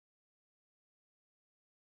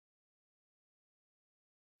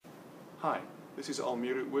Hi, this is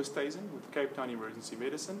Almiro Oosthuizen with Cape Town Emergency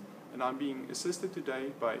Medicine, and I'm being assisted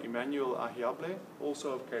today by Emmanuel Ahiable,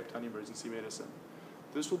 also of Cape Town Emergency Medicine.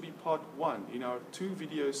 This will be part 1 in our 2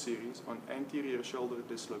 video series on anterior shoulder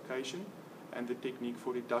dislocation and the technique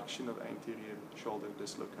for reduction of anterior shoulder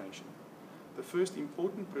dislocation. The first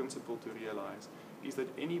important principle to realize is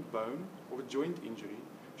that any bone or joint injury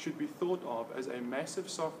should be thought of as a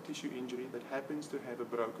massive soft tissue injury that happens to have a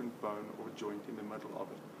broken bone or joint in the middle of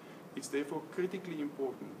it. It's therefore critically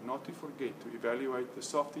important not to forget to evaluate the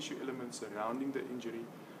soft tissue elements surrounding the injury,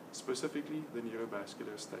 specifically the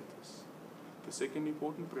neurovascular status. The second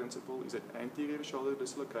important principle is that anterior shoulder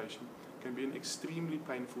dislocation can be an extremely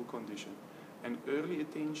painful condition, and early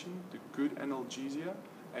attention to good analgesia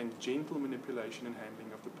and gentle manipulation and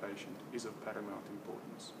handling of the patient is of paramount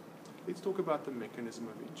importance. Let's talk about the mechanism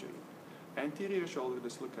of injury. Anterior shoulder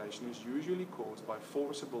dislocation is usually caused by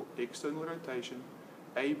forcible external rotation,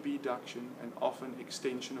 abduction, and often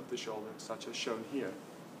extension of the shoulder, such as shown here.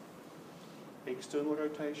 External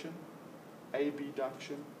rotation,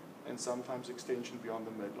 abduction, and sometimes extension beyond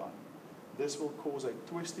the midline. This will cause a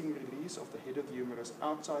twisting release of the head of the humerus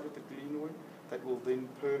outside of the glenoid that will then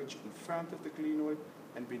purge in front of the glenoid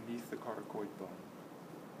and beneath the coracoid bone.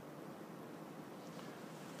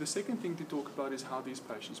 The second thing to talk about is how these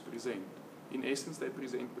patients present. In essence, they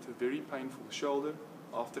present with a very painful shoulder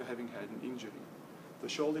after having had an injury. The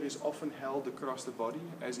shoulder is often held across the body,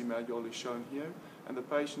 as Emmanuel is shown here, and the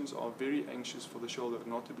patients are very anxious for the shoulder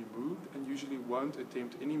not to be moved and usually won't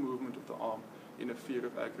attempt any movement of the arm in a fear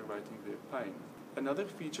of aggravating their pain. Another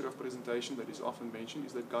feature of presentation that is often mentioned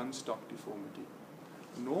is the gun stock deformity.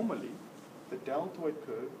 Normally, the deltoid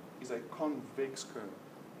curve is a convex curve.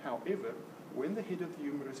 However, when the head of the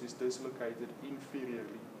humerus is dislocated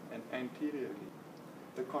inferiorly and anteriorly,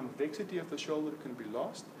 the convexity of the shoulder can be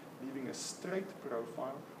lost, leaving a straight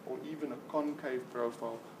profile or even a concave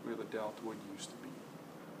profile where the deltoid used to be.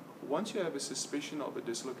 Once you have a suspicion of a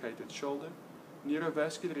dislocated shoulder,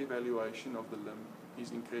 neurovascular evaluation of the limb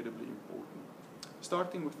is incredibly important.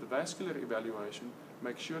 Starting with the vascular evaluation,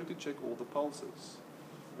 make sure to check all the pulses.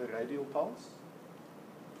 The radial pulse,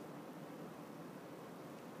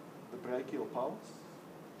 the brachial pulse,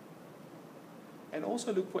 and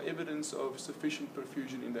also look for evidence of sufficient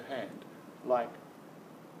perfusion in the hand, like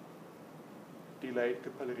delayed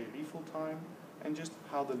capillary refill time, and just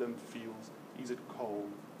how the limb feels. Is it cold,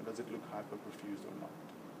 and does it look hyperperfused or not?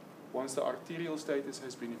 Once the arterial status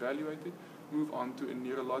has been evaluated, move on to a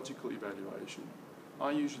neurological evaluation.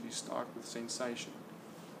 I usually start with sensation.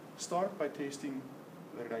 Start by testing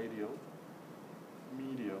the radial,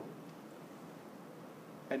 medial,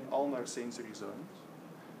 and ulnar sensory zones,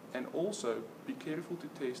 and also be careful to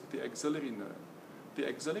test the axillary nerve. The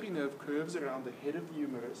axillary nerve curves around the head of the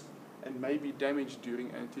humerus and may be damaged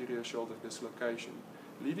during anterior shoulder dislocation,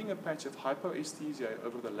 leaving a patch of hypoesthesia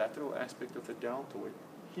over the lateral aspect of the deltoid,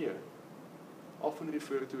 here, often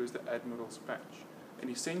referred to as the Admiral's patch. An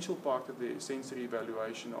essential part of the sensory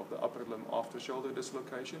evaluation of the upper limb after shoulder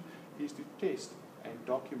dislocation is to test and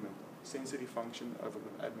document sensory function over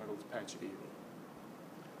the Admiral's patch area.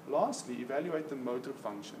 Lastly, evaluate the motor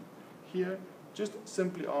function. Here, just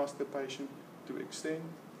simply ask the patient to extend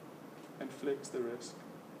and flex the wrist,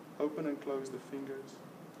 open and close the fingers,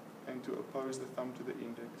 and to oppose the thumb to the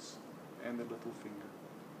index and the little finger.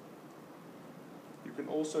 You can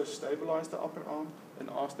also stabilize the upper arm and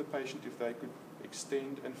ask the patient if they could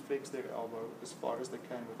extend and flex their elbow as far as they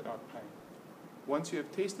can without pain. Once you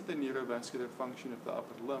have tested the neurovascular function of the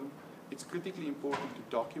upper limb, it's critically important to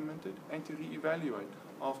document it and to re-evaluate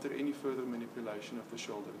after any further manipulation of the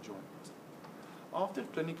shoulder joint. After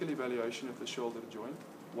clinical evaluation of the shoulder joint,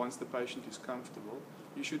 once the patient is comfortable,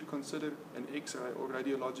 you should consider an X-ray or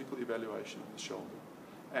radiological evaluation of the shoulder.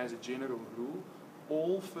 As a general rule,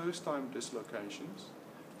 all first-time dislocations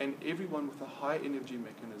and everyone with a high energy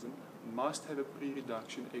mechanism must have a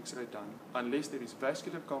pre-reduction X-ray done unless there is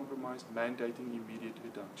vascular compromise mandating immediate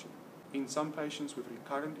reduction. In some patients with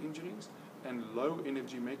recurrent injuries and low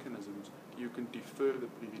energy mechanisms, you can defer the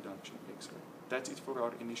pre-reduction X-ray. That's it for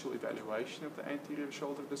our initial evaluation of the anterior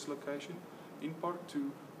shoulder dislocation. In part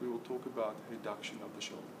 2, we will talk about reduction of the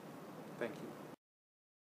shoulder. Thank you.